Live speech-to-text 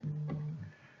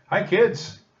Hi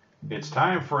kids, it's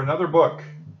time for another book.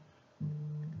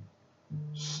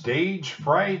 Stage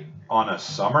Fright on a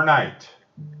Summer Night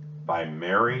by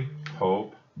Mary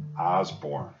Hope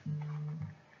Osborne.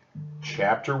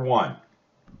 Chapter 1,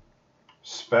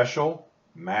 Special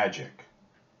Magic.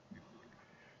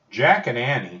 Jack and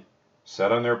Annie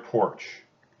sat on their porch.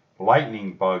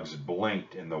 Lightning bugs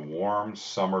blinked in the warm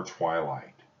summer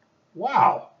twilight.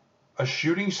 Wow, a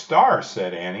shooting star,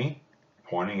 said Annie,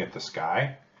 pointing at the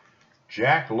sky.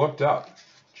 Jack looked up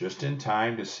just in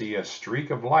time to see a streak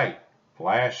of light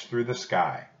flash through the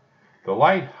sky. The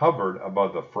light hovered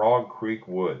above the Frog Creek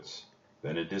woods.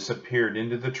 Then it disappeared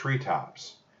into the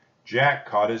treetops. Jack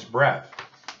caught his breath.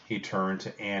 He turned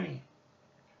to Annie.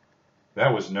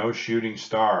 That was no shooting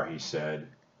star, he said.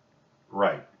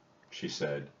 Right, she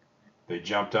said. They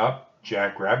jumped up.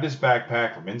 Jack grabbed his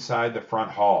backpack from inside the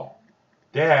front hall.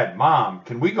 Dad, Mom,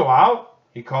 can we go out?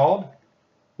 He called.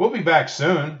 We'll be back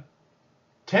soon.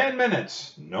 10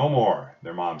 minutes, no more,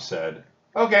 their mom said.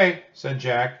 Okay, said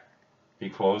Jack. He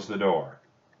closed the door.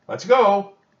 Let's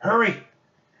go. Hurry.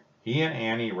 He and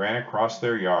Annie ran across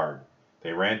their yard.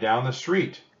 They ran down the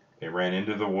street. They ran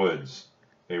into the woods.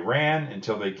 They ran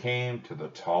until they came to the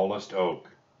tallest oak.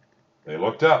 They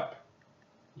looked up.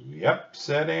 Yep,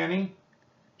 said Annie.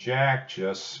 Jack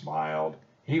just smiled.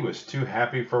 He was too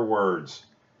happy for words.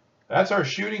 That's our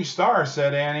shooting star,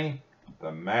 said Annie.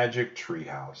 The magic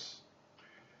treehouse.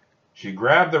 She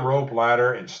grabbed the rope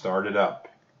ladder and started up.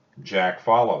 Jack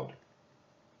followed.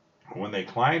 When they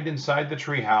climbed inside the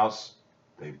treehouse,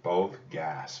 they both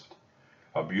gasped.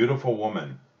 A beautiful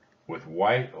woman with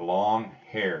white, long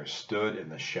hair stood in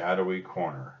the shadowy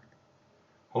corner.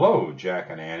 Hello, Jack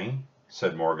and Annie,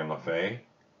 said Morgan Le Fay.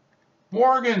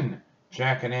 Morgan!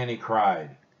 Jack and Annie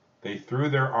cried. They threw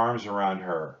their arms around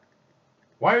her.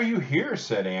 Why are you here?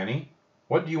 Said Annie.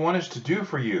 What do you want us to do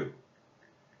for you?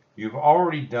 You've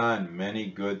already done many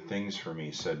good things for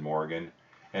me, said Morgan,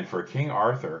 and for King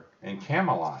Arthur and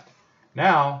Camelot.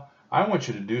 Now, I want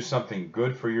you to do something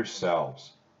good for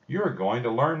yourselves. You're going to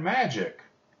learn magic.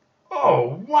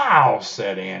 Oh, wow,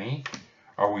 said Annie.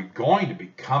 Are we going to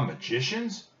become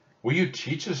magicians? Will you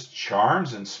teach us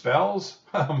charms and spells?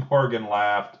 Morgan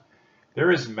laughed.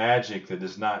 There is magic that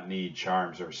does not need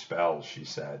charms or spells, she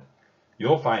said.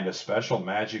 You'll find a special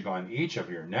magic on each of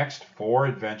your next 4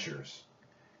 adventures.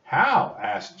 How?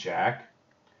 Asked Jack.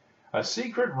 A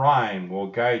secret rhyme will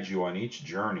guide you on each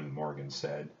journey, Morgan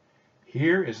said.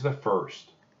 Here is the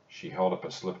first. She held up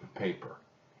a slip of paper.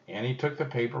 Annie took the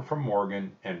paper from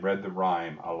Morgan and read the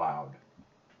rhyme aloud.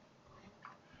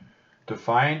 To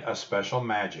find a special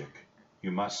magic,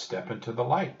 you must step into the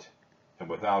light, and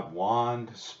without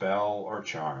wand, spell, or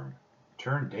charm,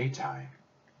 turn daytime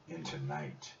into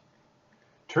night.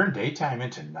 Turn daytime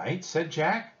into night, said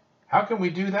Jack. How can we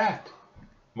do that?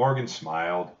 Morgan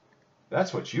smiled.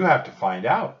 That's what you have to find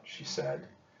out, she said.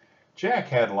 Jack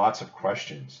had lots of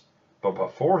questions, but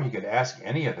before he could ask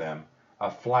any of them,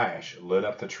 a flash lit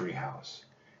up the treehouse.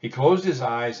 He closed his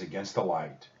eyes against the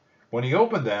light. When he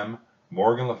opened them,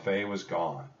 Morgan Le Fay was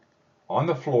gone. On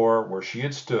the floor where she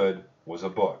had stood was a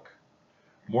book.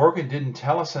 Morgan didn't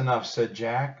tell us enough, said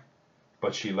Jack.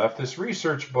 But she left this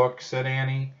research book, said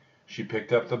Annie. She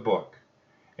picked up the book.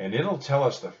 And it'll tell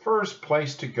us the first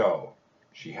place to go.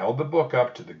 She held the book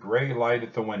up to the gray light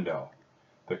at the window.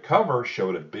 The cover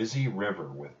showed a busy river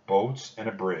with boats and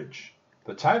a bridge.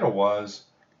 The title was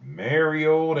Merry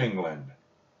Old England.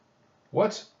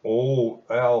 What's O-L-D-E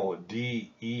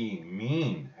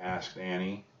mean? Asked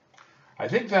Annie. I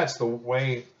think that's the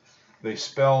way they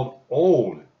spelled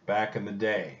old back in the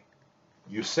day.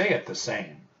 You say it the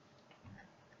same.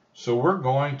 So we're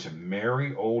going to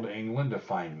merry old England to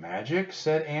find magic,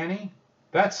 said Annie.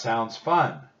 That sounds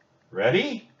fun.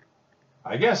 Ready?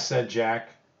 I guess, said Jack.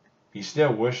 He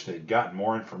still wished they'd gotten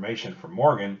more information from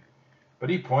Morgan, but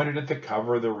he pointed at the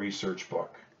cover of the research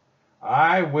book.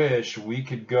 I wish we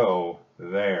could go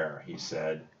there, he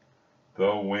said.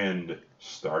 The wind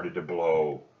started to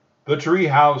blow. The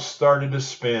treehouse started to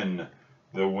spin.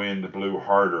 The wind blew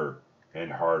harder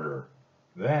and harder.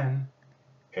 Then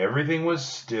everything was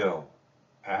still,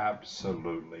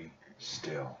 absolutely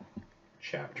still.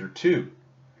 Chapter 2.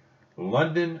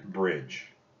 London Bridge.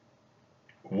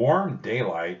 Warm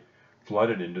daylight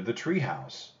flooded into the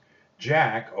treehouse.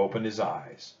 Jack opened his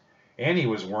eyes. Annie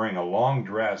was wearing a long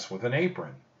dress with an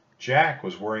apron. Jack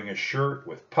was wearing a shirt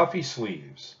with puffy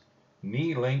sleeves,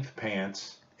 knee-length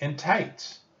pants, and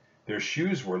tights. Their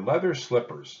shoes were leather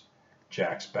slippers.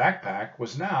 Jack's backpack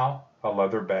was now a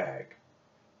leather bag.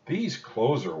 These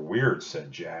clothes are weird,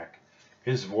 said Jack.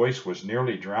 His voice was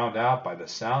nearly drowned out by the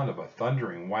sound of a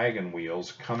thundering wagon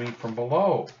wheels coming from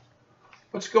below.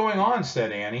 "What's going on?"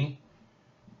 said Annie.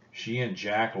 She and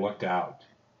Jack looked out.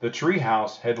 The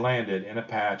treehouse had landed in a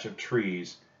patch of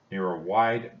trees near a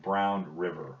wide brown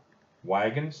river.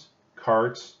 Wagons,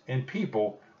 carts, and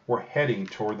people were heading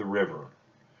toward the river.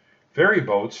 Ferry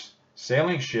boats,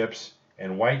 sailing ships,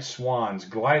 and white swans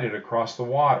glided across the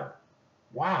water.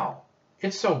 "Wow,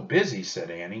 it's so busy,"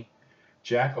 said Annie.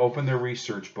 Jack opened their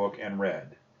research book and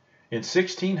read. In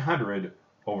 1600,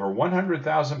 over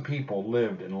 100,000 people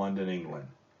lived in London, England.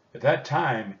 At that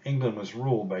time, England was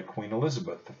ruled by Queen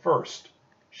Elizabeth I.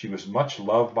 She was much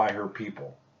loved by her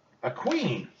people. "A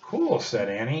queen! Cool," said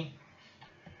Annie.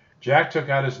 Jack took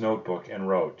out his notebook and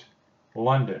wrote,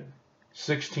 "London,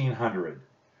 1600,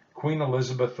 Queen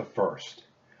Elizabeth I.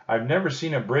 I've never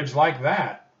seen a bridge like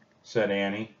that," said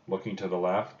Annie, looking to the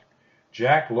left.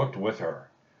 Jack looked with her.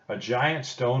 A giant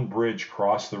stone bridge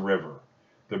crossed the river.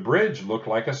 The bridge looked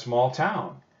like a small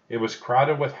town. It was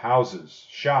crowded with houses,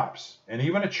 shops, and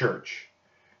even a church.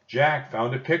 Jack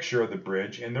found a picture of the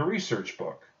bridge in the research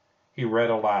book. He read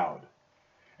aloud.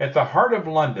 At the heart of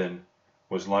London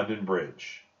was London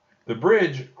Bridge. The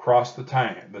bridge crossed the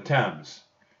Thames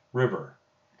River.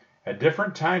 At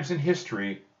different times in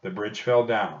history, the bridge fell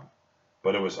down,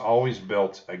 but it was always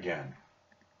built again.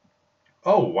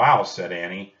 "Oh, wow," said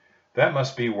Annie. "That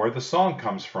must be where the song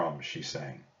comes from," she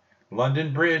sang.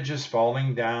 "London Bridge is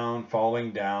falling down,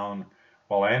 falling down."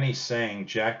 While Annie sang,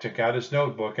 Jack took out his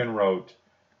notebook and wrote,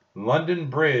 "London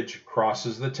Bridge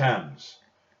crosses the Thames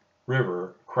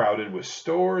River, crowded with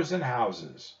stores and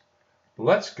houses."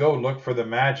 "Let's go look for the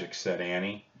magic," said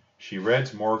Annie. She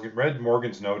read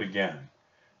Morgan's note again.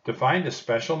 "To find a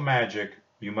special magic,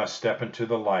 you must step into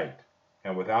the light,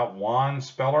 and without wand,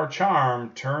 spell, or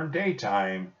charm, turn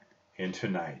daytime into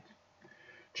night."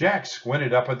 Jack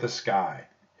squinted up at the sky.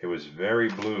 It was very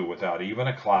blue without even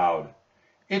a cloud.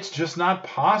 "It's just not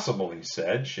possible," he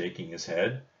said, shaking his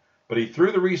head. But he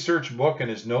threw the research book and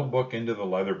his notebook into the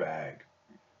leather bag.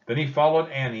 Then he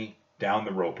followed Annie down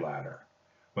the rope ladder.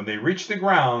 When they reached the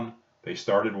ground, they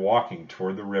started walking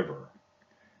toward the river.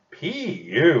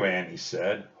 "Phew," Annie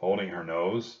said, holding her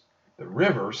nose. The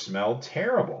river smelled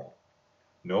terrible.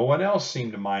 No one else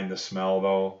seemed to mind the smell,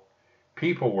 though.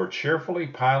 People were cheerfully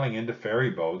piling into ferry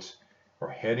boats or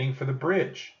heading for the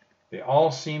bridge. They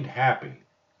all seemed happy,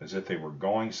 as if they were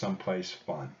going someplace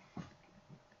fun.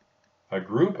 A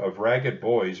group of ragged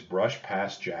boys brushed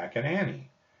past Jack and Annie.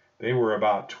 They were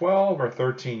about 12 or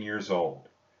 13 years old.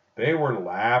 They were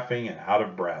laughing and out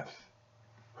of breath.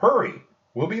 "Hurry,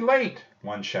 we'll be late,"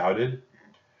 one shouted.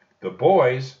 The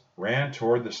boys ran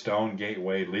toward the stone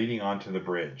gateway leading onto the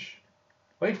bridge.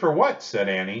 "Late for what?" said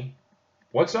Annie.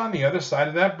 "What's on the other side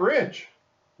of that bridge?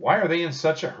 Why are they in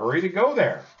such a hurry to go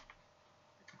there?"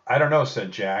 "I don't know,"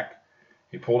 said Jack.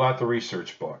 He pulled out the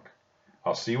research book.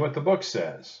 "I'll see what the book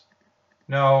says."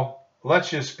 "No, let's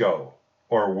just go,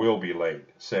 or we'll be late,"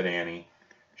 said Annie.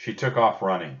 She took off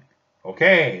running.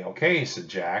 Okay, said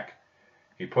Jack.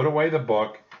 He put away the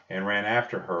book and ran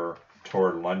after her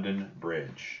toward London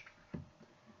Bridge.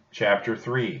 Chapter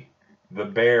 3. The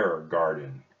Bear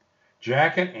Garden.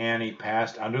 Jack and Annie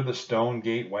passed under the stone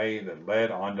gateway that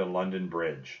led onto London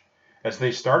Bridge. As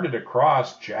they started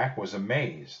across, Jack was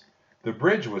amazed. The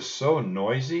bridge was so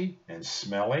noisy and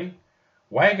smelly.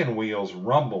 Wagon wheels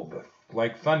rumbled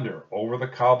like thunder over the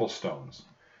cobblestones.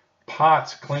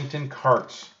 Pots clinked in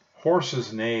carts.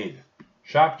 Horses neighed.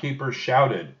 Shopkeepers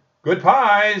shouted, "Good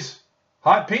pies!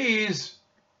 Hot peas!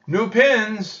 New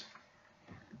pins!"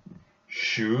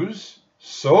 "Shoes,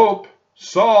 soap,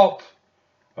 salt!"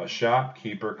 A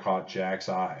shopkeeper caught Jack's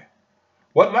eye.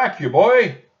 "What lack you,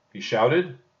 boy?" he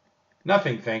shouted.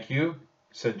 "Nothing, thank you,"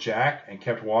 said Jack, and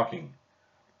kept walking.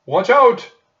 "Watch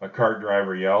out!" a cart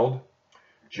driver yelled.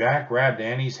 Jack grabbed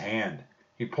Annie's hand.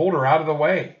 He pulled her out of the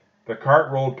way. The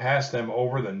cart rolled past them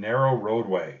over the narrow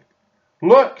roadway.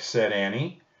 "Look," said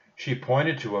Annie. She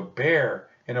pointed to a bear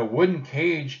in a wooden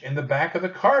cage in the back of the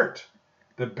cart.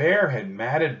 The bear had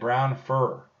matted brown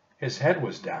fur. His head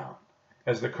was down.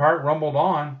 As the cart rumbled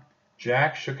on,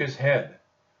 Jack shook his head.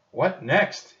 "What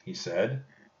next?" he said.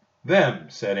 "Them,"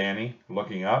 said Annie,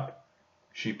 looking up.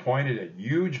 She pointed at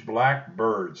huge black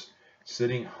birds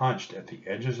sitting hunched at the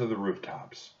edges of the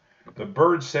rooftops. The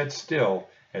birds sat still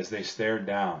as they stared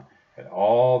down at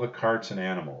all the carts and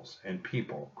animals and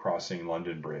people crossing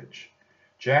London Bridge.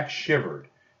 Jack shivered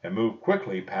and moved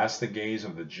quickly past the gaze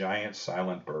of the giant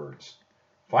silent birds.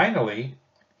 Finally,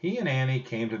 he and Annie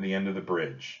came to the end of the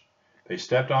bridge. They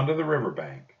stepped onto the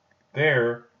riverbank.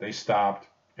 There they stopped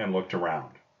and looked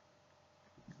around.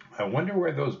 "I wonder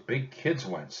where those big kids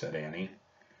went," said Annie.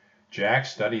 Jack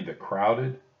studied the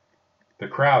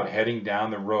crowd heading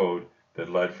down the road that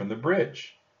led from the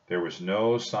bridge. There was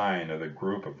no sign of the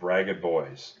group of ragged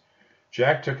boys.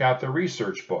 Jack took out the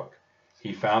research book.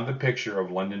 He found the picture of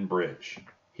London Bridge.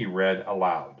 He read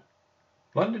aloud.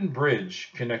 London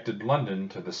Bridge connected London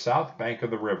to the south bank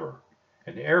of the river,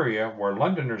 an area where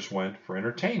Londoners went for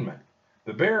entertainment.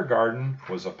 The Bear Garden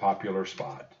was a popular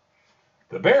spot.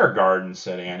 The Bear Garden,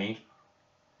 said Annie.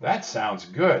 That sounds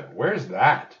good. Where's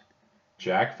that?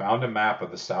 Jack found a map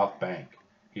of the south bank.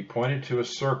 He pointed to a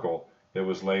circle that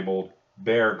was labeled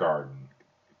Bear Garden.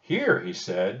 Here, he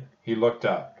said. He looked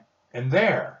up. And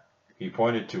there. He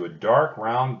pointed to a dark,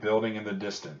 round building in the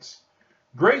distance.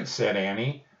 Great, said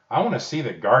Annie. I want to see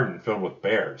the garden filled with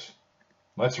bears.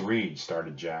 Let's read,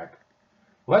 started Jack.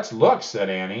 Let's look, said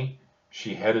Annie.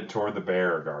 She headed toward the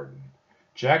Bear Garden.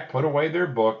 Jack put away their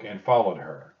book and followed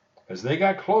her. As they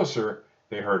got closer,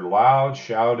 they heard loud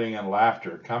shouting and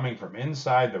laughter coming from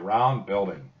inside the round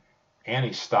building.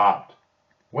 Annie stopped.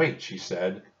 Wait, she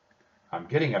said. I'm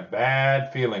getting a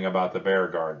bad feeling about the Bear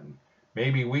Garden.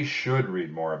 Maybe we should read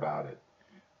more about it.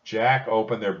 Jack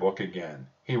opened their book again.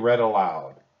 He read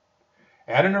aloud.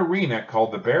 At an arena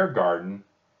called the Bear Garden,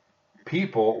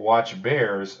 people watch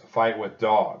bears fight with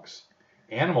dogs.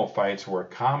 Animal fights were a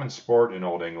common sport in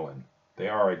Old England. They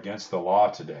are against the law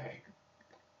today.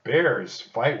 Bears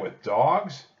fight with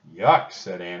dogs? Yuck,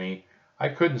 said Annie. I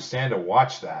couldn't stand to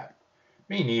watch that.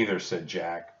 Me neither, said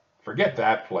Jack. Forget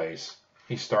that place.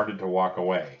 He started to walk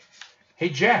away. Hey,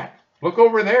 Jack, look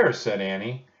over there, said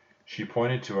Annie. She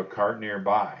pointed to a cart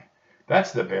nearby.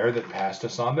 That's the bear that passed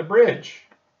us on the bridge.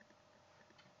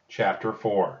 Chapter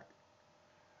 4.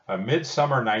 A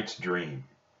Midsummer Night's Dream.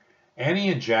 Annie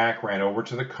and Jack ran over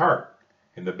to the cart.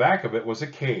 In the back of it was a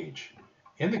cage.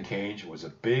 In the cage was a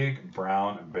big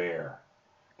brown bear.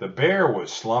 The bear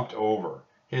was slumped over,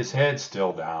 his head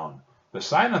still down. The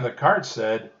sign on the cart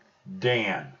said,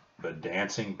 Dan, the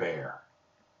Dancing Bear.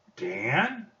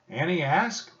 Dan? Annie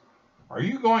asked. Are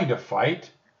you going to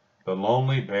fight? The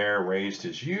lonely bear raised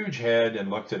his huge head and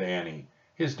looked at Annie.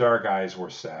 His dark eyes were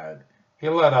sad. He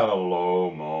let out a low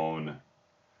moan.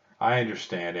 I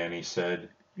understand, Annie said.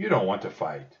 You don't want to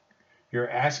fight. You're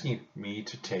asking me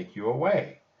to take you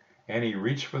away. Annie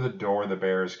reached for the door of the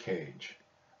bear's cage.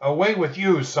 Away with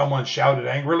you, someone shouted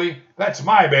angrily. That's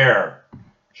my bear.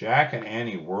 Jack and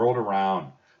Annie whirled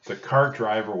around. The cart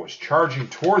driver was charging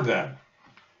toward them.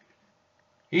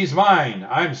 He's mine.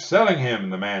 I'm selling him,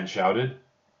 the man shouted.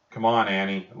 Come on,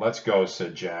 Annie. Let's go,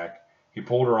 said Jack. He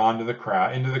pulled her into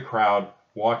the crowd,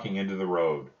 walking into the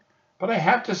road. But I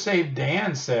have to save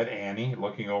Dan, said Annie,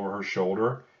 looking over her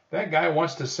shoulder. That guy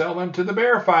wants to sell them to the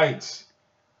bear fights.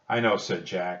 I know, said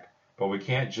Jack, but we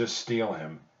can't just steal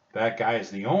him. That guy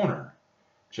is the owner.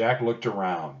 Jack looked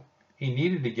around. He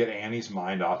needed to get Annie's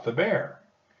mind off the bear.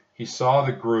 He saw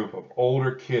the group of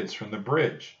older kids from the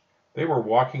bridge. They were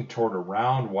walking toward a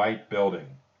round white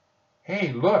building.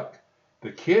 Hey, look,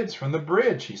 the kids from the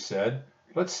bridge, he said.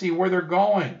 Let's see where they're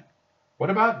going. What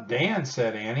about Dan,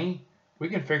 said Annie. We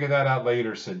can figure that out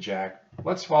later, said Jack.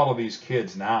 Let's follow these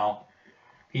kids now.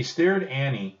 He steered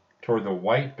Annie toward the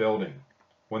white building.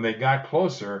 When they got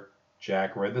closer,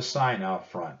 Jack read the sign out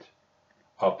front.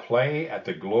 A play at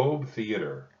the Globe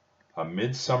Theater. A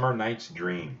Midsummer Night's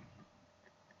Dream.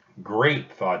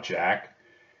 Great, thought Jack.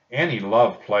 Annie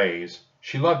loved plays.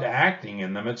 She loved acting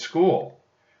in them at school.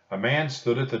 A man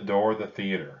stood at the door of the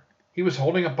theater. He was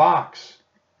holding a box.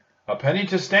 A penny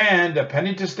to stand, a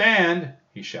penny to stand,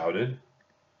 he shouted.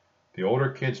 The older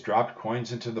kids dropped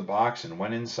coins into the box and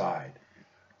went inside.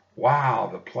 Wow,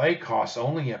 the play costs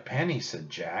only a penny, said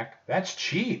Jack. That's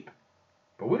cheap.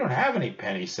 But we don't have any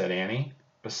pennies, said Annie.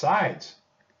 Besides,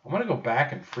 I want to go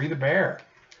back and free the bear.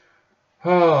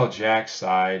 Oh, Jack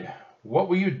sighed. What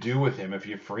will you do with him if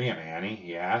you free him, Annie?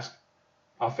 He asked.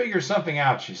 I'll figure something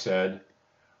out, she said.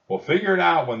 We'll figure it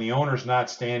out when the owner's not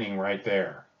standing right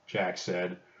there, Jack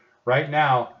said. Right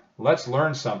now, let's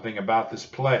learn something about this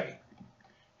play.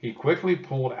 He quickly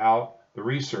pulled out the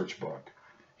research book.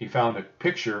 He found a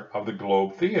picture of the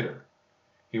Globe Theater.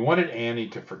 He wanted Annie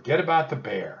to forget about the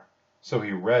bear, so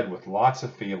he read with lots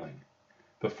of feeling.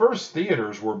 The first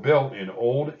theaters were built in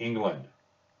Old England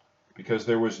because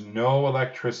there was no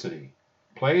electricity.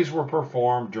 Plays were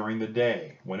performed during the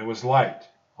day when it was light.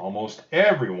 Almost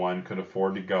everyone could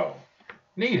afford to go.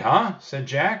 Neat, huh? Said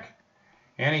Jack.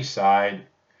 Annie sighed.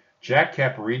 Jack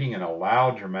kept reading in a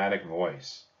loud, dramatic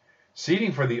voice.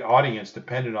 Seating for the audience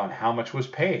depended on how much was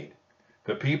paid.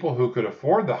 The people who could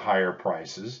afford the higher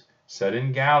prices sat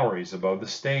in galleries above the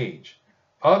stage.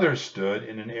 Others stood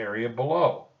in an area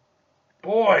below.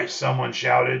 Boy, someone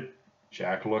shouted.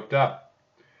 Jack looked up.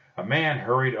 A man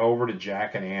hurried over to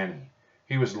Jack and Annie.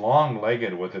 He was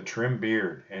long-legged with a trim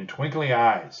beard and twinkly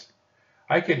eyes.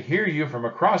 I could hear you from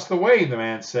across the way, the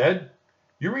man said.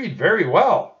 You read very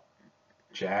well.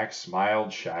 Jack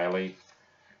smiled shyly.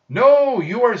 No,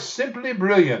 you are simply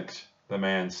brilliant, the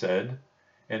man said,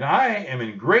 and I am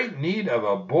in great need of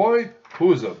a boy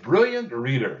who is a brilliant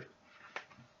reader.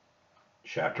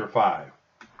 Chapter 5.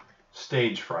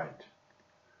 Stage Fright.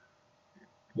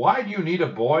 Why do you need a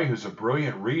boy who's a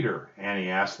brilliant reader? Annie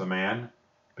asked the man.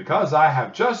 Because I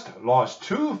have just lost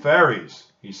 2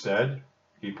 fairies, he said.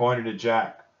 He pointed at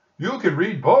Jack. You can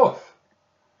read both.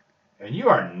 And you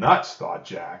are nuts, thought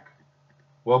Jack.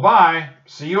 Well, bye.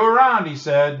 See you around, he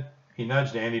said. He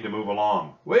nudged Annie to move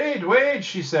along. Wait, wait,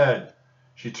 she said.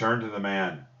 She turned to the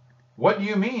man. What do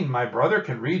you mean my brother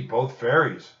can read both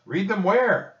fairies? Read them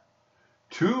where?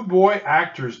 2 boy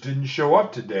actors didn't show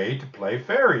up today to play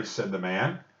fairies, said the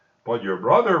man. But your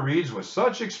brother reads with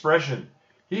such expression.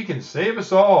 He can save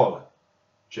us all.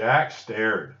 Jack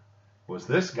stared. Was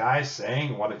this guy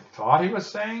saying what he thought he was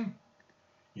saying?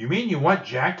 You mean you want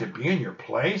Jack to be in your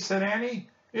play? Said Annie.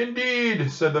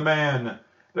 Indeed, said the man.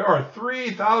 There are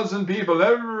 3,000 people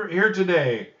here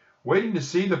today, waiting to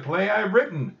see the play I've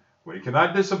written. We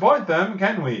cannot disappoint them,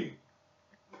 can we?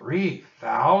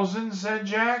 3,000, said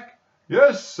Jack.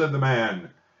 Yes, said the man.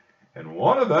 And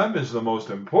one of them is the most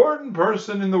important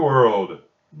person in the world.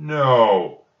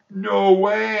 No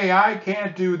way, I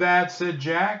can't do that, said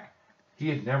Jack. He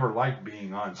had never liked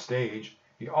being on stage.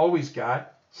 He always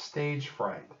got stage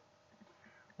fright.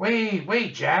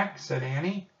 Wait, Jack, said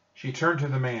Annie. She turned to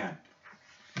the man.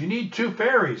 You need 2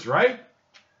 fairies, right?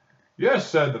 Yes,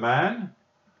 said the man.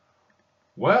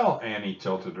 Well, Annie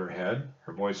tilted her head.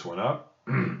 Her voice went up.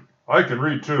 I can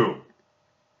read too.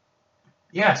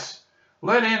 Yes,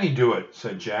 let Annie do it,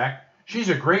 said Jack. She's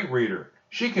a great reader.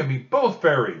 She can be both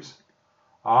fairies.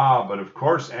 Ah, but of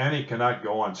course Annie cannot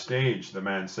go on stage, the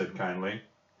man said kindly.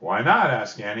 Why not?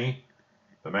 Asked Annie.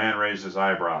 The man raised his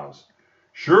eyebrows.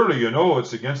 Surely you know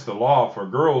it's against the law for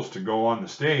girls to go on the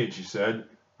stage, he said.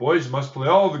 Boys must play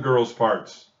all the girls'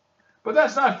 parts. But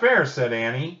that's not fair, said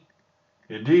Annie.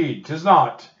 Indeed, 'tis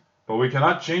not. But we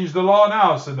cannot change the law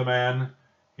now, said the man.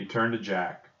 He turned to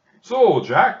Jack. So,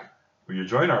 Jack, will you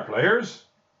join our players?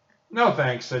 No,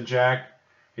 thanks, said Jack.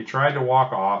 He tried to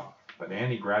walk off, but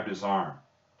Annie grabbed his arm.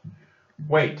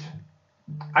 Wait,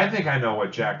 I think I know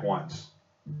what Jack wants,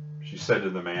 she said to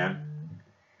the man.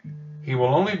 He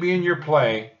will only be in your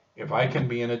play if I can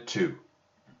be in it too.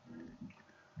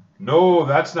 No,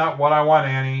 that's not what I want,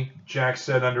 Annie, Jack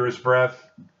said under his breath.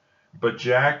 But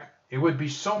Jack, it would be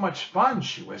so much fun,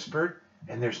 she whispered,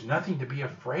 and there's nothing to be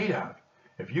afraid of.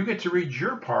 If you get to read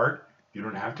your part, you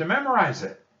don't have to memorize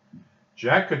it.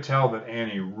 Jack could tell that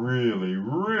Annie really,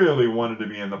 really wanted to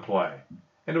be in the play,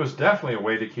 and it was definitely a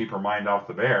way to keep her mind off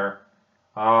the bear.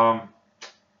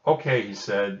 Okay, he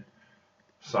said,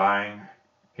 sighing.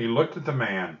 He looked at the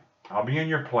man. I'll be in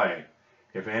your play,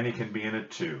 if Annie can be in it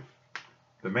too.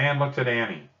 The man looked at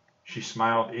Annie. She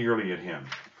smiled eagerly at him.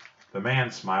 The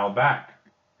man smiled back.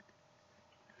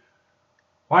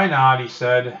 Why not, he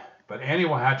said, but Annie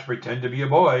will have to pretend to be a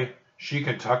boy. She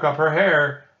can tuck up her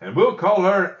hair, and we'll call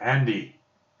her Andy.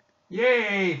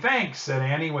 Yay, thanks, said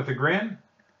Annie with a grin.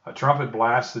 A trumpet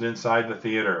blasted inside the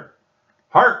theater.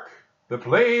 Hark, the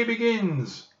play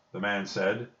begins, the man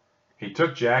said. He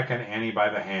took Jack and Annie by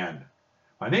the hand.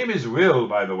 My name is Will,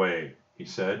 by the way, he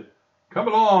said. Come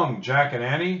along, Jack and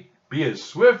Annie. Be as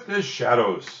swift as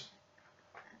shadows.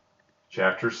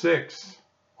 Chapter 6.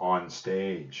 On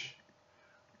Stage.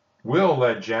 Will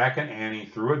led Jack and Annie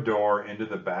through a door into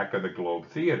the back of the Globe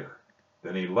Theater.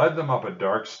 Then he led them up a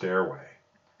dark stairway.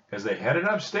 As they headed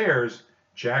upstairs,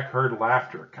 Jack heard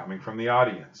laughter coming from the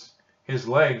audience. His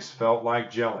legs felt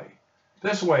like jelly.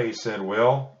 This way, said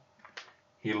Will.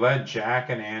 He led Jack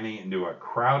and Annie into a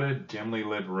crowded, dimly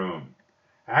lit room.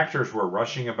 Actors were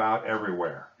rushing about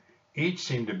everywhere. Each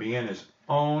seemed to be in his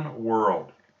own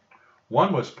world.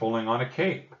 One was pulling on a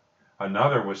cape.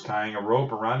 Another was tying a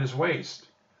rope around his waist.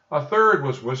 A third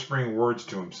was whispering words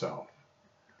to himself.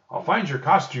 I'll find your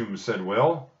costumes, said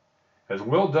Will. As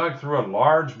Will dug through a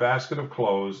large basket of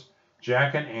clothes,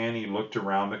 Jack and Annie looked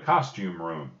around the costume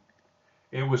room.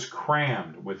 It was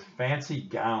crammed with fancy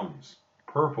gowns,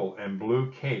 purple and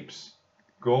blue capes,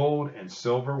 gold and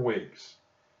silver wigs,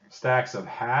 stacks of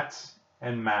hats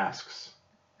and masks.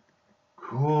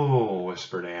 Cool,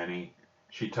 whispered Annie.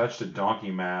 She touched a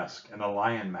donkey mask and a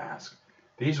lion mask.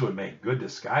 These would make good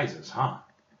disguises, huh?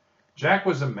 Jack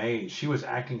was amazed. She was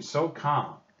acting so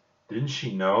calm. Didn't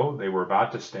she know they were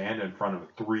about to stand in front of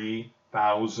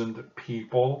 3,000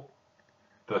 people?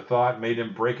 The thought made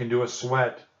him break into a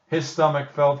sweat. His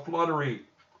stomach felt fluttery.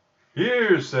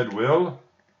 Here, said Will.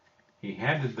 He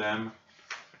handed them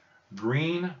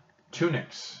green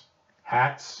tunics,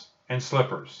 hats, and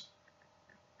slippers.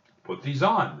 Put these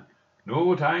on.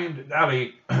 No time to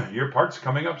dally. Your part's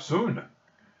coming up soon.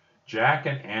 Jack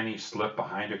and Annie slipped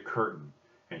behind a curtain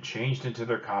and changed into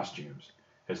their costumes.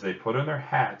 As they put on their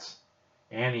hats,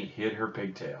 Annie hid her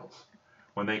pigtails.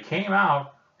 When they came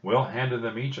out, Will handed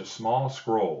them each a small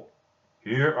scroll.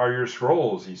 Here are your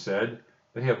scrolls, he said.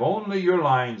 They have only your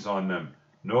lines on them,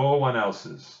 no one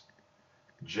else's.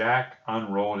 Jack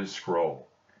unrolled his scroll.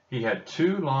 He had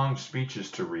 2 long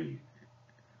speeches to read.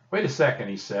 Wait a second,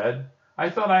 he said. I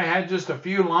thought I had just a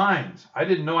few lines. I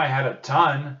didn't know I had a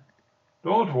ton.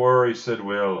 Don't worry, said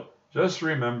Will. Just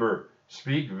remember,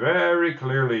 speak very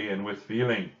clearly and with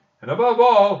feeling. And above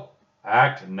all,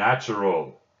 act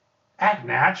natural. Act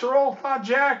natural? Thought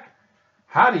Jack.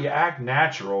 How do you act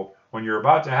natural when you're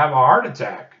about to have a heart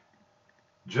attack?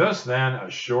 Just then, a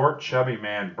short, chubby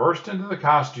man burst into the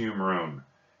costume room.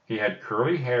 He had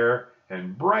curly hair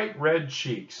and bright red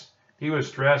cheeks. He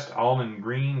was dressed all in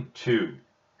green, too.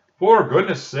 For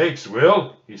goodness sakes,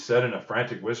 Will, he said in a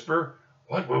frantic whisper,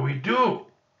 what will we do?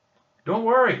 Don't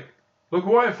worry. Look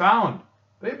who I found.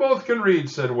 They both can read,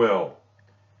 said Will.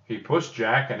 He pushed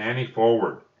Jack and Annie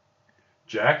forward.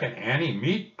 Jack and Annie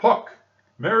meet Puck,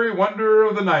 merry wonder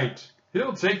of the night.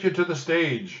 He'll take you to the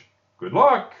stage. Good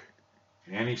luck.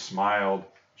 Annie smiled.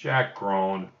 Jack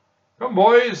groaned. Come,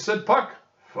 boys, said Puck.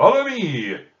 Follow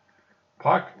me.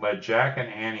 Puck led Jack and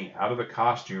Annie out of the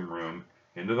costume room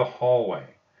into the hallway.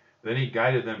 Then he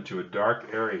guided them to a dark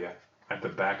area at the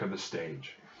back of the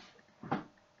stage.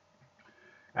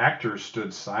 Actors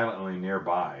stood silently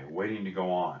nearby, waiting to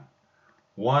go on.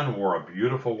 One wore a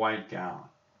beautiful white gown.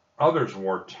 Others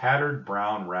wore tattered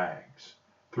brown rags.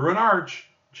 Through an arch,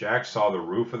 Jack saw the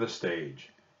roof of the stage.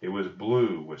 It was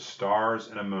blue with stars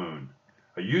and a moon.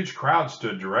 A huge crowd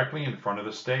stood directly in front of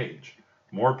the stage.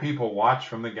 More people watched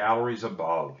from the galleries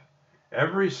above.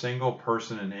 Every single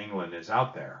person in England is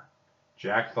out there.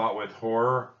 Jack thought with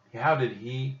horror, how did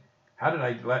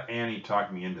I let Annie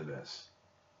talk me into this?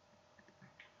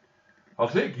 I'll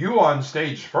take you on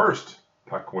stage first,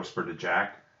 Puck whispered to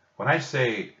Jack. When I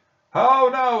say, how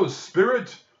now,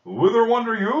 spirit, whither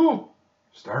wander you?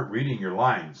 Start reading your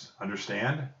lines,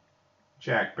 understand?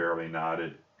 Jack barely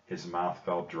nodded. His mouth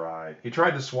felt dry. He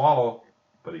tried to swallow,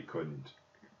 but he couldn't.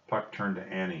 Puck turned to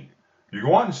Annie. You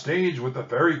go on stage with the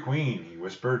Fairy Queen, he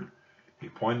whispered. He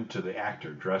pointed to the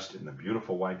actor dressed in the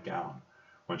beautiful white gown.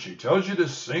 When she tells you to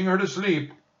sing her to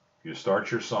sleep, you start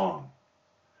your song.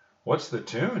 What's the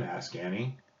tune? Asked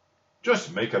Annie.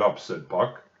 Just make it up, said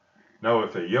Puck. Now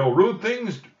if they yell rude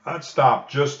things, stop,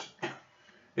 just...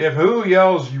 If who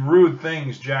yells rude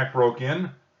things, Jack broke in.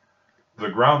 The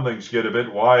groundlings get a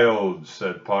bit wild,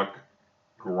 said Puck.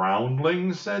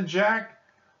 Groundlings, said Jack.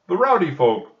 The rowdy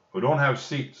folk who don't have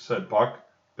seats, said Puck.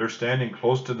 They're standing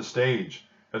close to the stage.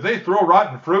 If they throw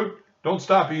rotten fruit, don't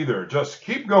stop either. Just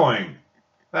keep going.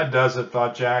 That does it,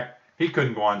 thought Jack. He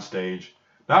couldn't go on stage.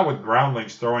 Not with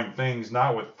groundlings throwing things,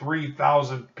 not with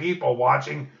 3,000 people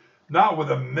watching, not with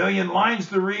 1,000,000 lines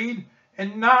to read,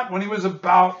 and not when he was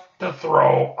about to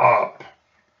throw up.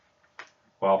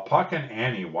 While Puck and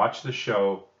Annie watched the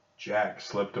show, Jack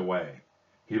slipped away.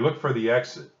 He looked for the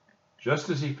exit. Just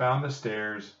as he found the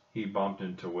stairs, he bumped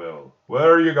into Will.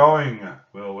 Where are you going?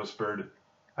 Will whispered.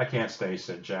 I can't stay,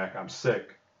 said Jack. I'm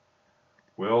sick.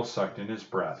 Will sucked in his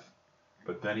breath,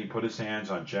 but then he put his hands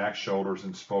on Jack's shoulders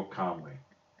and spoke calmly.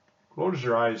 Close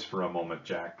your eyes for a moment,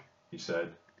 Jack, he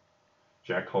said.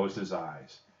 Jack closed his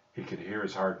eyes. He could hear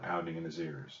his heart pounding in his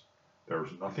ears. There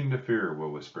was nothing to fear,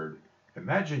 Will whispered.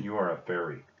 Imagine you are a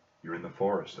fairy. You're in the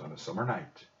forest on a summer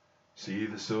night. See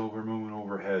the silver moon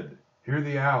overhead. Hear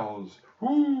the owls.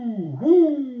 Hoo,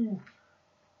 hoo.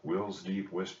 Will's deep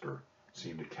whisper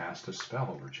seemed to cast a spell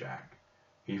over Jack.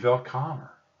 He felt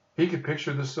calmer. He could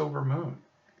picture the silver moon.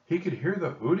 He could hear the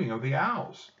hooting of the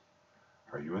owls.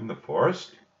 Are you in the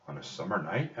forest on a summer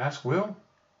night? Asked Will.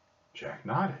 Jack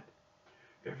nodded.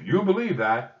 If you believe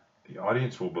that, the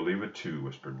audience will believe it too,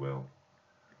 whispered Will.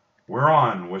 We're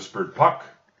on, whispered Puck.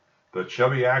 The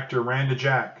chubby actor ran to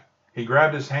Jack. He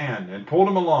grabbed his hand and pulled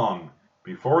him along.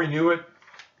 Before he knew it,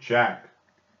 Jack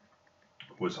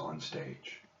was on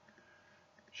stage.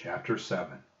 Chapter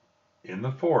 7. In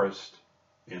the Forest,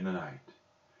 in the Night.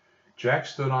 Jack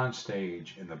stood on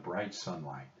stage in the bright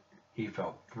sunlight. He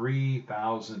felt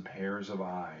 3,000 pairs of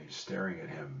eyes staring at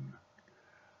him.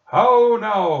 How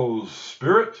now,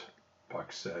 spirit?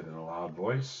 Puck said in a loud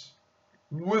voice.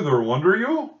 Whither wander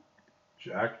you?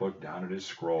 Jack looked down at his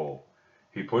scroll.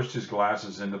 He pushed his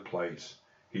glasses into place.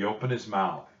 He opened his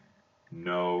mouth.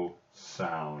 No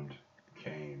sound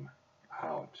came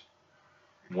out.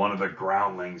 One of the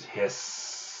groundlings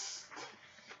hissed.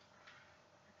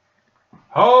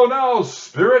 "How now,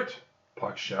 spirit?"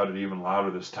 Puck shouted even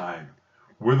louder this time.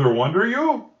 "Whither wander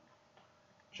you?"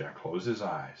 Jack closed his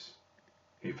eyes.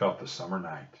 He felt the summer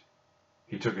night.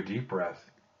 He took a deep breath.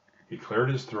 He cleared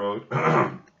his throat.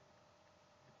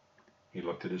 He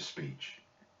looked at his speech.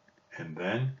 And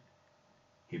then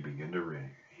he began to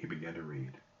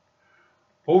read.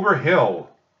 Over hill,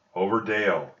 over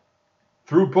dale,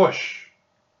 through bush,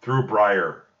 through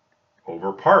briar,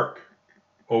 over park,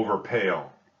 over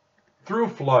pale, through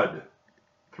flood,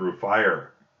 through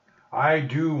fire, I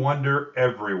do wander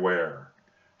everywhere,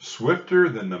 swifter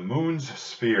than the moon's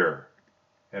sphere,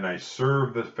 and I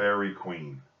serve the fairy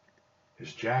queen.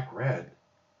 As Jack read,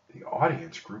 the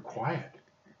audience grew quiet.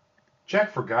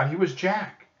 Jack forgot he was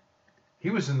Jack. He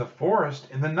was in the forest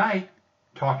in the night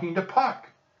talking to Puck.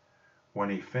 When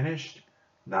he finished,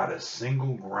 not a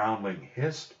single groundling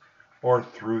hissed or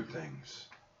threw things.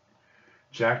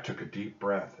 Jack took a deep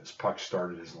breath as Puck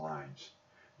started his lines.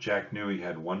 Jack knew he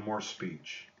had one more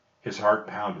speech. His heart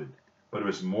pounded, but it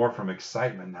was more from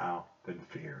excitement now than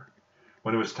fear.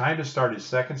 When it was time to start his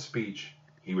second speech,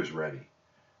 he was ready.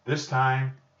 This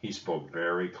time, he spoke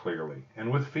very clearly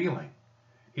and with feeling.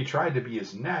 He tried to be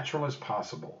as natural as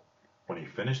possible. When he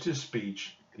finished his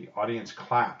speech, the audience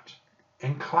clapped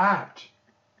and clapped.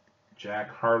 Jack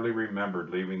hardly remembered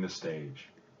leaving the stage.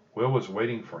 Will was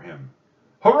waiting for him.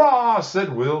 "Hurrah!" said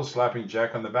Will, slapping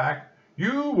Jack on the back.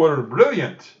 "You were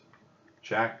brilliant."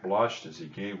 Jack blushed as he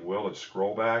gave Will his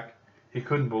scroll back. He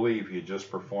couldn't believe he had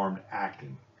just performed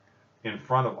acting in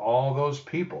front of all those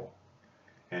people.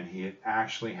 And he had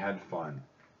actually had fun,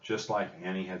 just like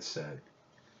Annie had said.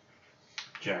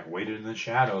 Jack waited in the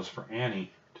shadows for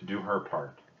Annie to do her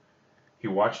part. He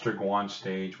watched her go on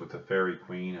stage with the Fairy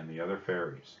Queen and the other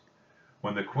fairies.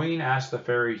 When the Queen asked the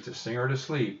fairies to sing her to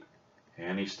sleep,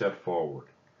 Annie stepped forward.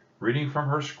 Reading from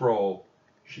her scroll,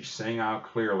 she sang out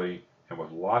clearly and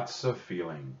with lots of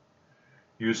feeling.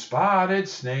 "You spotted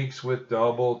snakes with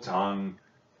double tongue,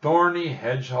 thorny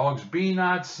hedgehogs be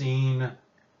not seen."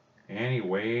 Annie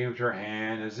waved her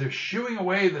hand as if shooing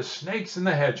away the snakes and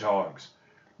the hedgehogs.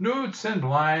 "Newts and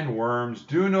blind worms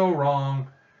do no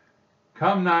wrong.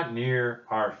 Come not near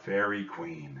our Fairy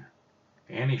Queen."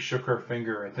 Annie shook her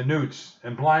finger at the newts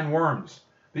and blind worms.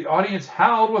 The audience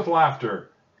howled with laughter.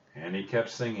 Annie kept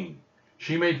singing.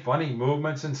 She made funny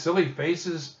movements and silly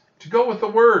faces to go with the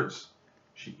words.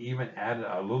 She even added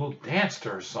a little dance to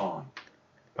her song.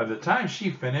 By the time she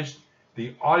finished,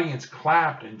 the audience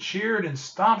clapped and cheered and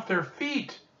stomped their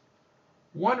feet.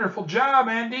 "Wonderful job,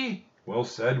 Andy," Will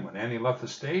said when Annie left the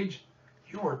stage.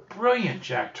 "You were brilliant,"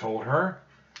 Jack told her.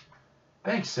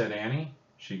 "Thanks," said Annie.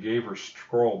 She gave her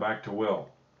scroll back to Will.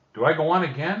 "Do I go on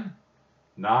again?"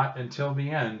 "Not until the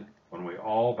end, when we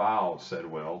all bow," said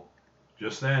Will.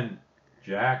 Just then,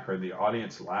 Jack heard the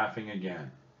audience laughing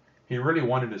again. He really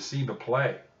wanted to see the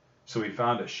play, so he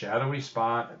found a shadowy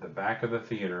spot at the back of the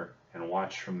theater and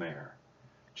watched from there.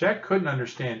 Jack couldn't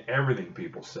understand everything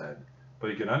people said, but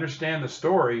he could understand the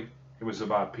story. It was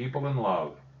about people in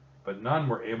love, but none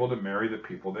were able to marry the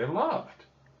people they loved.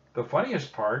 The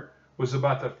funniest part was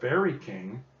about the Fairy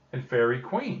King and Fairy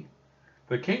Queen.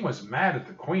 The king was mad at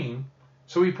the queen,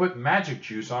 so he put magic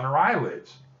juice on her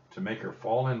eyelids to make her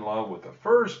fall in love with the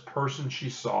first person she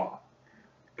saw.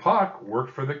 Puck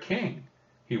worked for the king.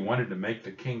 He wanted to make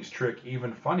the king's trick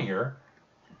even funnier,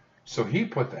 so he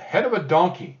put the head of a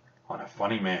donkey on a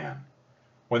funny man.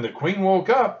 When the queen woke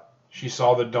up, she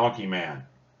saw the donkey man.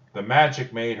 The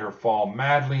magic made her fall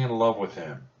madly in love with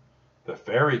him. The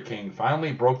Fairy King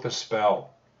finally broke the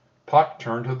spell. Puck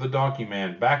turned to the donkey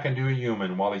man back into a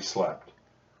human while he slept.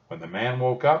 When the man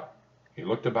woke up, he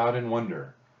looked about in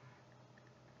wonder.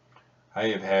 "I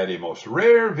have had a most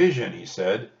rare vision," he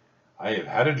said. "I have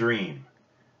had a dream."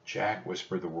 Jack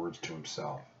whispered the words to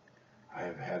himself. "I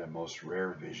have had a most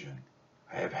rare vision.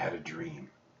 I have had a dream."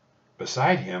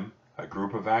 Beside him, a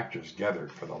group of actors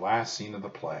gathered for the last scene of the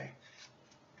play.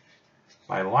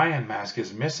 "My lion mask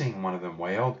is missing," one of them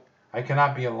wailed. "I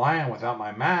cannot be a lion without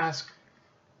my mask."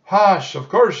 "Hush, of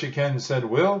course you can," said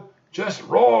Will. "Just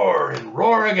roar and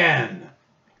roar again."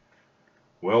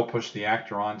 Will pushed the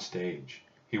actor on stage.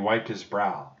 He wiped his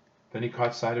brow. Then he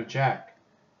caught sight of Jack.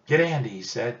 "Get Andy," he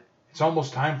said. "It's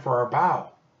almost time for our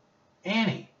bow."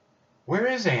 "Annie? Where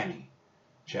is Annie?"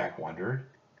 Jack wondered.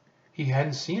 He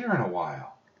hadn't seen her in a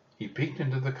while. He peeked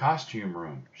into the costume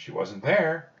room. She wasn't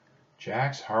there.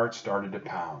 Jack's heart started to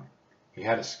pound. He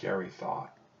had a scary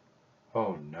thought.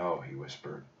 "Oh no," he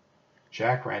whispered.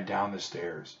 Jack ran down the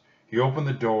stairs. He opened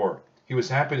the door. He was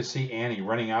happy to see Annie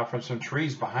running out from some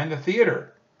trees behind the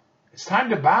theater. "It's time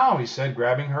to bow," he said,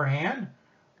 grabbing her hand.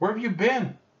 "Where have you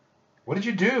been? What did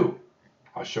you do?"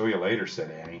 "I'll show you later,"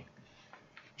 said Annie.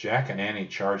 Jack and Annie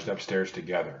charged upstairs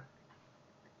together.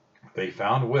 They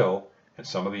found Will and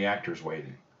some of the actors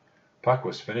waiting. Puck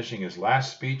was finishing his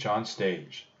last speech on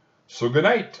stage. "So good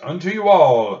night unto you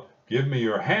all. Give me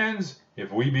your hands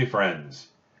if we be friends."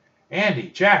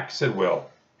 "Andy, Jack," said Will.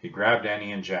 He grabbed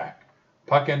Annie and Jack.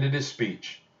 Puck ended his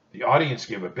speech. The audience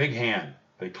gave a big hand.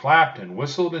 They clapped and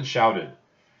whistled and shouted.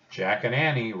 Jack and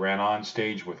Annie ran on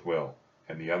stage with Will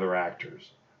and the other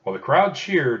actors. While the crowd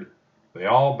cheered, they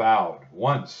all bowed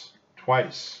once,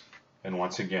 twice, and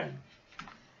once again.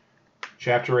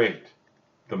 Chapter 8.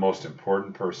 The Most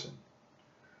Important Person.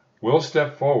 Will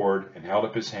stepped forward and held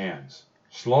up his hands.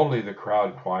 Slowly the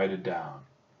crowd quieted down.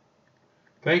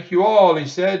 "Thank you all," he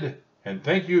said, "and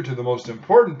thank you to the most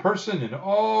important person in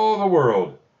all the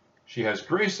world. She has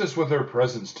graced us with her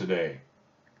presence today."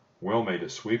 Will made a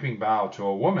sweeping bow to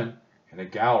a woman in a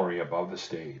gallery above the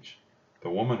stage. The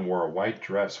woman wore a white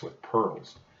dress with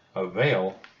pearls. A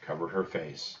veil covered her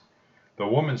face. The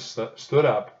woman stood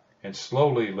up and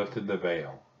slowly lifted the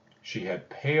veil. She had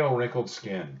pale, wrinkled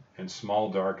skin and small,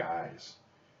 dark eyes.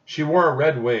 She wore a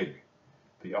red wig.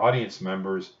 The audience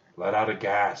members let out a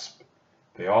gasp.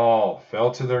 They all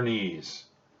fell to their knees.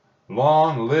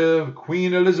 "Long live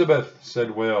Queen Elizabeth,"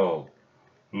 said Will.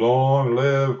 "Long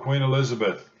live Queen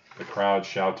Elizabeth," the crowd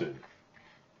shouted.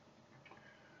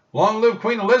 "Long live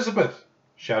Queen Elizabeth,"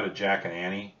 shouted Jack and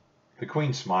Annie. The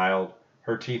Queen smiled.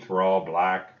 Her teeth were all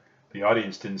black. The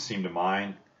audience didn't seem to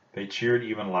mind. They cheered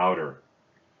even louder.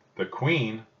 The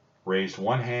Queen raised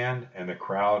one hand and the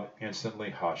crowd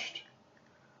instantly hushed.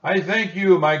 "I thank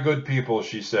you, my good people,"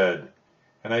 she said,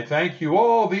 "and I thank you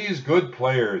all these good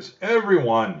players, every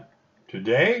one.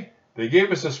 Today they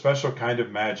gave us a special kind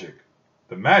of magic,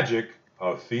 the magic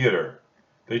of theater.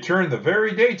 They turned the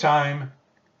very daytime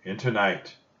into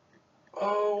night."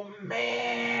 "Oh,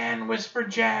 man," whispered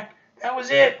Jack. "That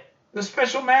was it, the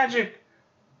special magic."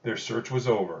 Their search was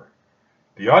over.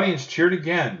 The audience cheered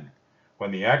again.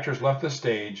 When the actors left the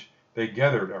stage, they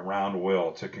gathered around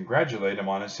Will to congratulate him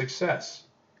on his success.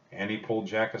 Annie pulled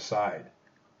Jack aside.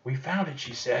 "We found it,"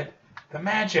 she said. "The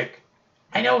magic."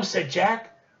 "I know," said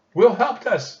Jack. "Will helped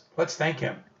us. Let's thank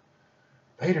him."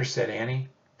 "Later," said Annie.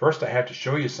 "First I have to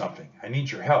show you something. I need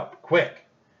your help. Quick."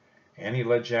 Annie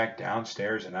led Jack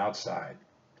downstairs and outside.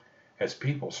 As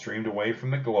people streamed away from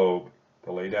the globe,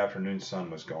 the late afternoon sun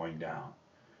was going down.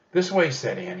 "This way,"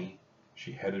 said Annie.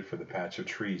 She headed for the patch of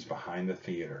trees behind the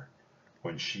theater.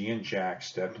 When she and Jack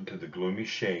stepped into the gloomy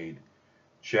shade,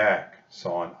 Jack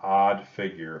saw an odd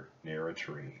figure near a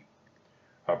tree.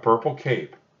 A purple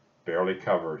cape barely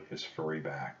covered his furry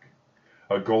back.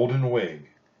 A golden wig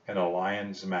and a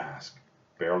lion's mask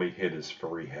barely hid his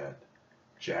furry head.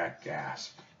 Jack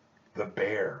gasped. "The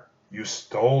bear! You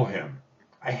stole him!"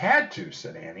 "I had to,"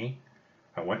 said Annie.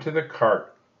 "I went to the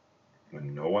cart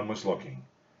when no one was looking.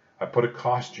 I put a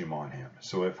costume on him,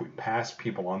 so if we passed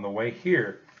people on the way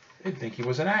here, they'd think he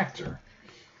was an actor."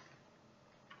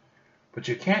 "But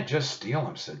you can't just steal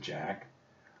him," said Jack.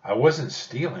 "I wasn't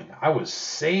stealing. I was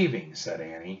saving," said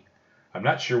Annie. "I'm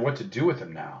not sure what to do with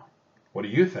him now. What do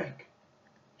you think?"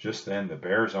 Just then the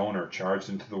bear's owner charged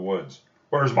into the woods.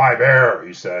 "Where's my bear?"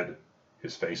 he said.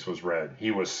 His face was red. He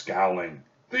was scowling.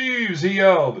 "Thieves!" he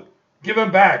yelled. "Give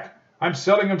him back. I'm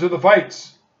selling him to the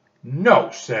fights." "No,"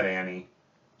 said Annie,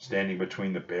 standing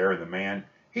between the bear and the man.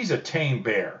 "He's a tame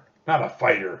bear, not a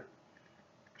fighter."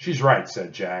 "She's right,"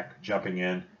 said Jack, jumping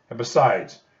in. "And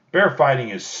besides, bear fighting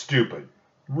is stupid.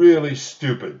 Really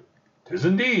stupid." "'Tis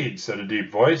indeed," said a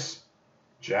deep voice.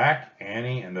 Jack,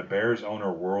 Annie, and the bear's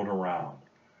owner whirled around.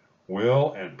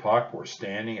 Will and Puck were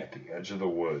standing at the edge of the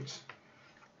woods.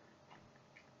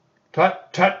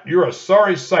 "Tut, tut, you're a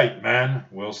sorry sight, man,"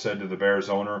 Will said to the bear's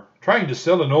owner, "trying to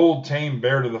sell an old tame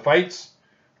bear to the fights.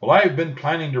 Well, I've been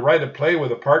planning to write a play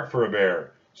with a part for a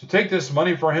bear, so take this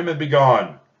money for him and be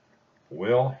gone."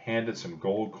 Will handed some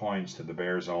gold coins to the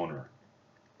bear's owner.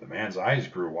 The man's eyes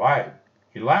grew wide.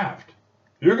 He laughed.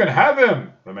 "You can have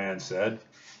him," the man said,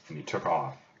 and he took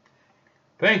off.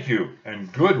 "Thank you,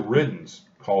 and good riddance,"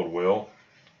 called Will.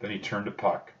 Then he turned to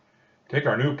Puck. "Take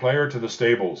our new player to the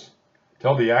stables.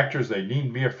 Tell the actors they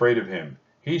needn't be afraid of him.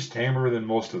 He's tamer than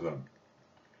most of them."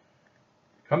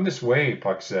 "Come this way,"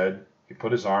 Puck said. He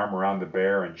put his arm around the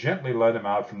bear and gently led him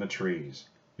out from the trees.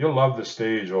 "You'll love the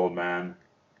stage, old man."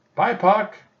 "Bye,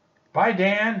 Puck." "Bye,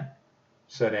 Dan,"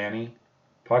 said Annie.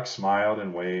 Puck smiled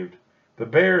and waved. The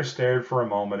bear stared for a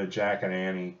moment at Jack and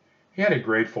Annie. He had a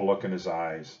grateful look in his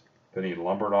eyes. Then he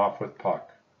lumbered off with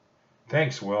Puck.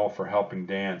 "Thanks, Will, for helping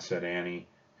Dan," said Annie,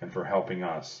 "and for helping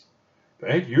us."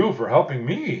 "Thank you for helping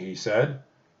me," he said.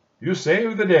 "You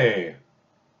saved the day."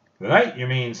 "The night, you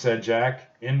mean," said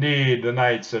Jack. "Indeed, the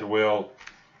night," said Will.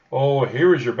 "Oh,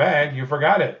 here is your bag. You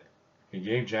forgot it." He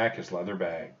gave Jack his leather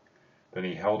bag. Then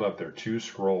he held up their 2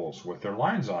 scrolls with their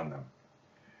lines on them.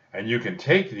 "And you can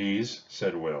take these,"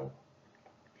 said Will.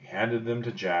 He handed them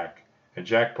to Jack, and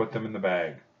Jack put them in the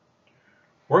bag.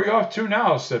 "Where are you off to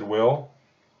now?" said Will.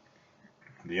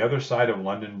 "The other side of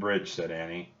London Bridge," said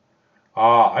Annie.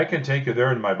 "Ah, I can take you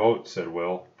there in my boat," said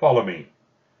Will. "Follow me."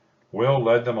 Will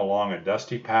led them along a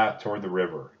dusty path toward the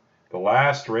river. The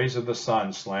last rays of the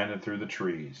sun slanted through the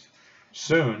trees.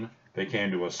 Soon they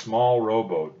came to a small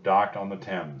rowboat docked on the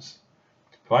Thames.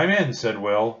 "Climb in," said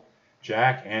Will.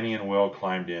 Jack, Annie, and Will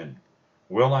climbed in.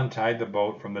 Will untied the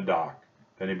boat from the dock.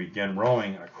 Then he began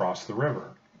rowing across the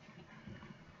river.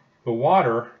 The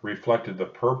water reflected the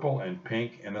purple and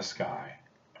pink in the sky.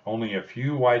 Only a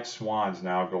few white swans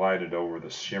now glided over the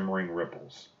shimmering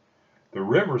ripples. The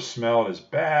river smelled as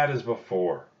bad as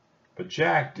before, but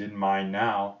Jack didn't mind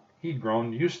now. He'd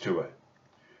grown used to it.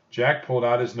 Jack pulled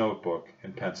out his notebook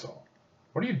and pencil.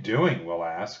 "What are you doing?" Will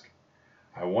asked.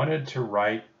 "I wanted to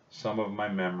write some of my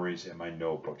memories in my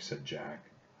notebook," said Jack.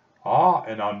 "Ah,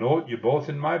 and I'll note you both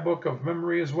in my book of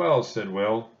memory as well," said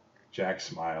Will. Jack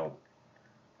smiled.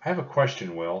 "I have a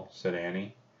question, Will," said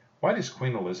Annie. "Why does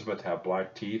Queen Elizabeth have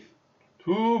black teeth?"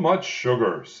 "Too much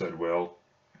sugar," said Will.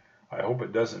 "I hope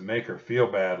it doesn't make her feel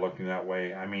bad looking that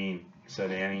way,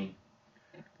 said Annie.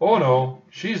 "Oh, no,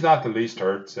 she's not the least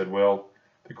hurt," said Will.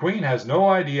 "The Queen has no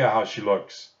idea how she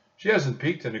looks. She hasn't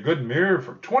peeked in a good mirror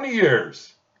for 20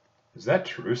 years. "Is that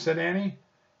true?" said Annie.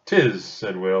 "'Tis,"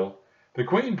 said Will. "The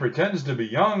Queen pretends to be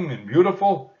young and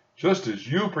beautiful, just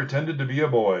as you pretended to be a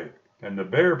boy, and the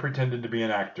bear pretended to be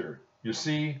an actor. You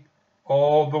see,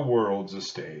 all the world's a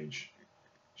stage."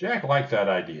 Jack liked that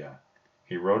idea.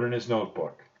 He wrote in his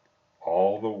notebook,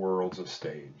 "All the world's a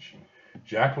stage."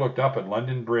 Jack looked up at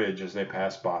London Bridge as they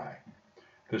passed by.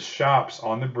 The shops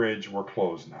on the bridge were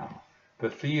closed now. The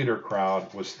theater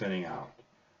crowd was thinning out.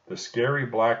 The scary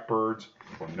blackbirds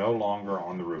were no longer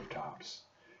on the rooftops.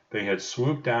 They had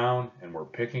swooped down and were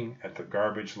picking at the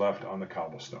garbage left on the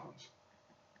cobblestones.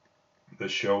 The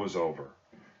show was over.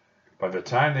 By the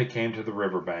time they came to the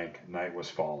riverbank, night was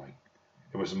falling.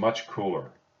 It was much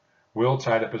cooler. Will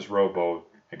tied up his rowboat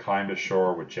and climbed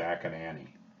ashore with Jack and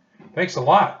Annie. "Thanks a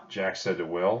lot," Jack said to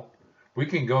Will. "We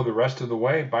can go the rest of the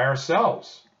way by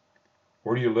ourselves."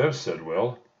 "Where do you live?" said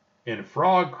Will. "In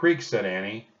Frog Creek," said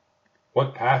Annie.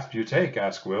 "What path do you take?"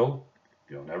 asked Will.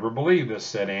 "You'll never believe this,"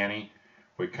 said Annie.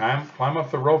 "We climb up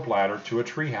the rope ladder to a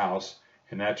tree house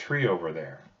in that tree over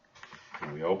there.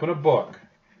 And we open a book.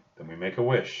 Then we make a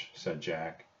wish," said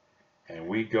Jack. "And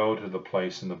we go to the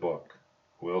place in the book."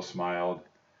 Will smiled.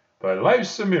 "But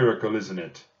life's a miracle, isn't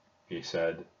it?" he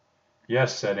said.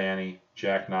 "Yes," said Annie.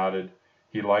 Jack nodded.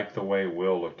 He liked the way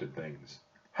Will looked at things.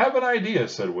 "Have an idea,"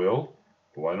 said Will.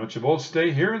 "Why don't you both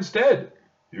stay here instead?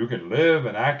 You can live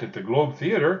and act at the Globe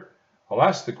Theater. I'll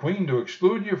ask the Queen to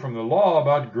exclude you from the law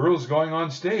about girls going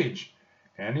on stage,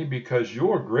 Annie, because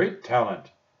you're great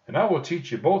talent, and I will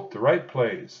teach you both to write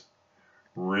plays."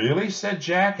 "Really?" said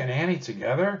Jack and Annie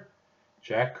together.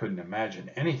 Jack couldn't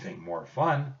imagine anything more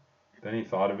fun. Then he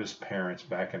thought of his parents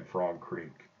back in Frog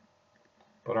Creek.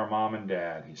 "But our mom and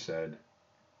dad," he said.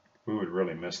 "We would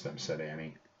really miss them," said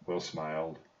Annie. Will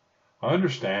smiled. "I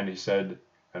understand," he said,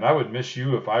 "and I would miss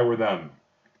you if I were them."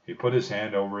 He put his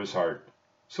hand over his heart.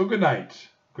 "So good night,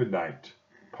 good night.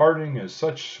 Parting is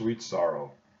such sweet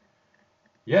sorrow."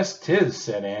 "Yes, 'tis,"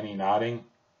 said Annie, nodding.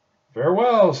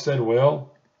 "Farewell," said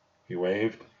Will. He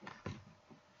waved.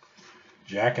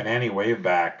 Jack and Annie waved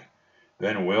back.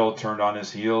 Then Will turned on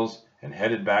his heels and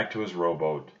headed back to his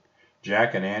rowboat.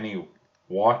 Jack and Annie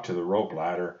walked to the rope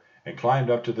ladder and climbed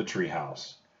up to the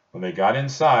treehouse. When they got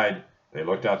inside, they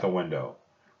looked out the window.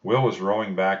 Will was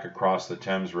rowing back across the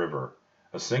Thames River.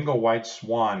 A single white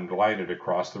swan glided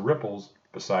across the ripples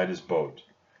beside his boat.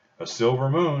 A silver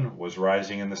moon was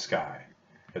rising in the sky.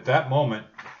 At that moment,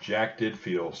 Jack did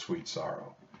feel sweet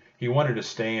sorrow. He wanted to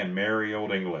stay in merry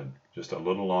old England just a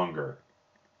little longer.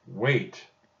 "Wait,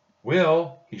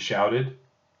 Will!" he shouted.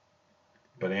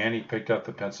 But Annie picked up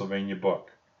the Pennsylvania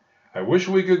book. "I wish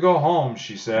we could go home,"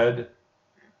 she said.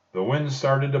 The wind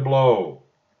started to blow.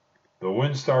 The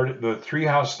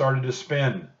treehouse started to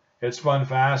spin. It spun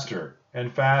faster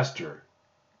and faster.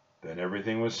 Then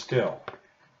everything was still,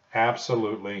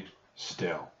 absolutely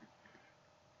still.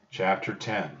 Chapter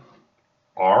 10.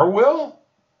 Our Will?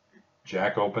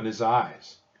 Jack opened his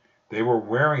eyes. They were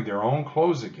wearing their own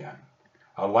clothes again.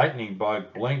 A lightning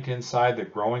bug blinked inside the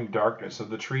growing darkness of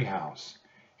the treehouse.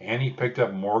 Annie picked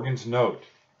up Morgan's note.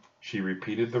 She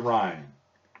repeated the rhyme.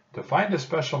 "To find a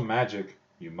special magic,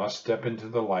 you must step into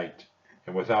the light,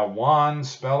 and without wand,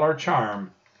 spell, or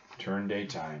charm, turn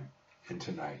daytime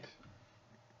into night.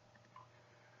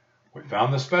 "We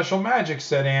found the special magic,"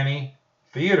 said Annie.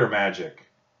 "Theater magic."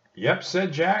 "Yep,"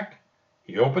 said Jack.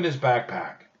 He opened his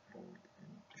backpack.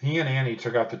 He and Annie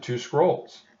took out the 2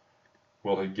 scrolls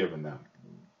Will had given them.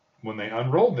 When they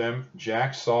unrolled them,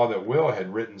 Jack saw that Will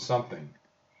had written something.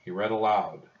 He read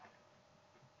aloud,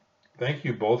 "Thank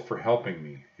you both for helping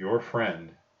me. Your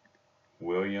friend,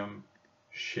 William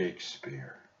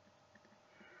Shakespeare."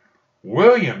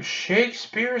 "William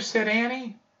Shakespeare?" said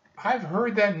Annie. "I've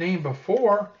heard that name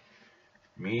before."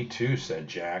 "Me too," said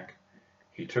Jack.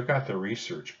 He took out the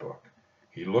research book.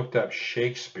 He looked up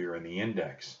Shakespeare in the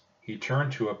index. He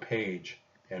turned to a page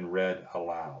and read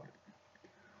aloud,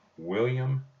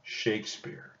 "William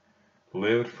Shakespeare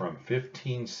lived from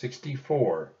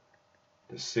 1564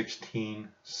 to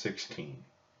 1616.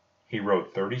 He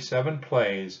wrote 37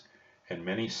 plays and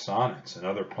many sonnets and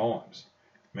other poems.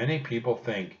 Many people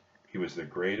think he was the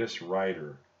greatest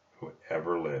writer who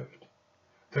ever lived."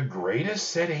 "The greatest?"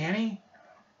 said Annie.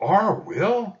 "Our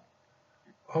Will?"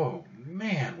 "Oh,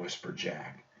 man," whispered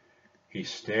Jack. He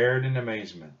stared in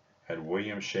amazement at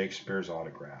William Shakespeare's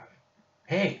autograph.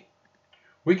 "Hey,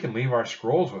 we can leave our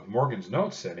scrolls with Morgan's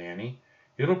notes," said Annie.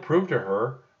 "It'll prove to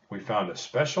her we found a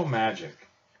special magic."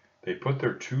 They put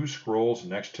their 2 scrolls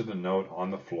next to the note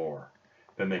on the floor.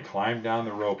 Then they climbed down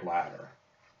the rope ladder.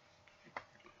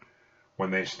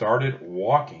 When they started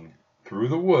walking through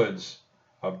the woods,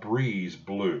 a breeze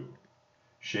blew,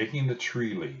 shaking the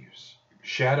tree leaves.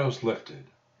 Shadows lifted.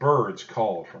 Birds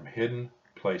called from hidden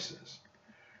places.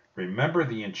 "Remember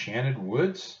the enchanted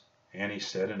woods?" Annie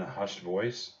said in a hushed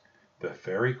voice. "The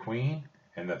Fairy Queen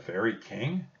and the Fairy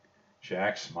King?"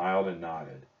 Jack smiled and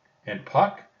nodded. "And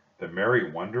Puck, the merry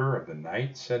wanderer of the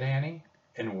night?" said Annie.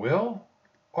 "And Will?"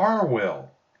 "Our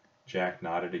Will." Jack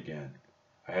nodded again.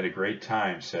 "I had a great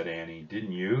time," said Annie.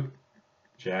 "Didn't you?"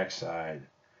 Jack sighed.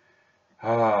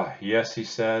 "Ah, yes," he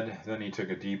said. Then he took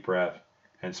a deep breath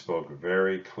and spoke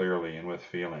very clearly and with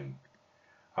feeling.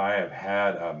 "I have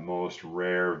had a most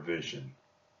rare vision.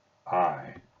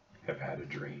 I have had a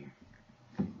dream."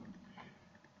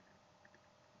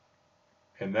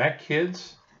 And that,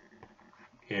 kids,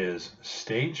 is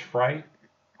Stage Fright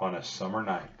on a Summer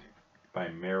Night by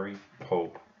Mary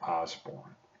Pope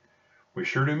Osborne. We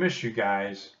sure do miss you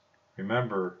guys.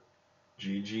 Remember,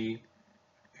 Gigi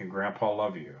and Grandpa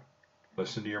love you.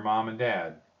 Listen to your mom and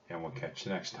dad, and we'll catch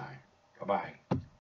you next time. Bye-bye.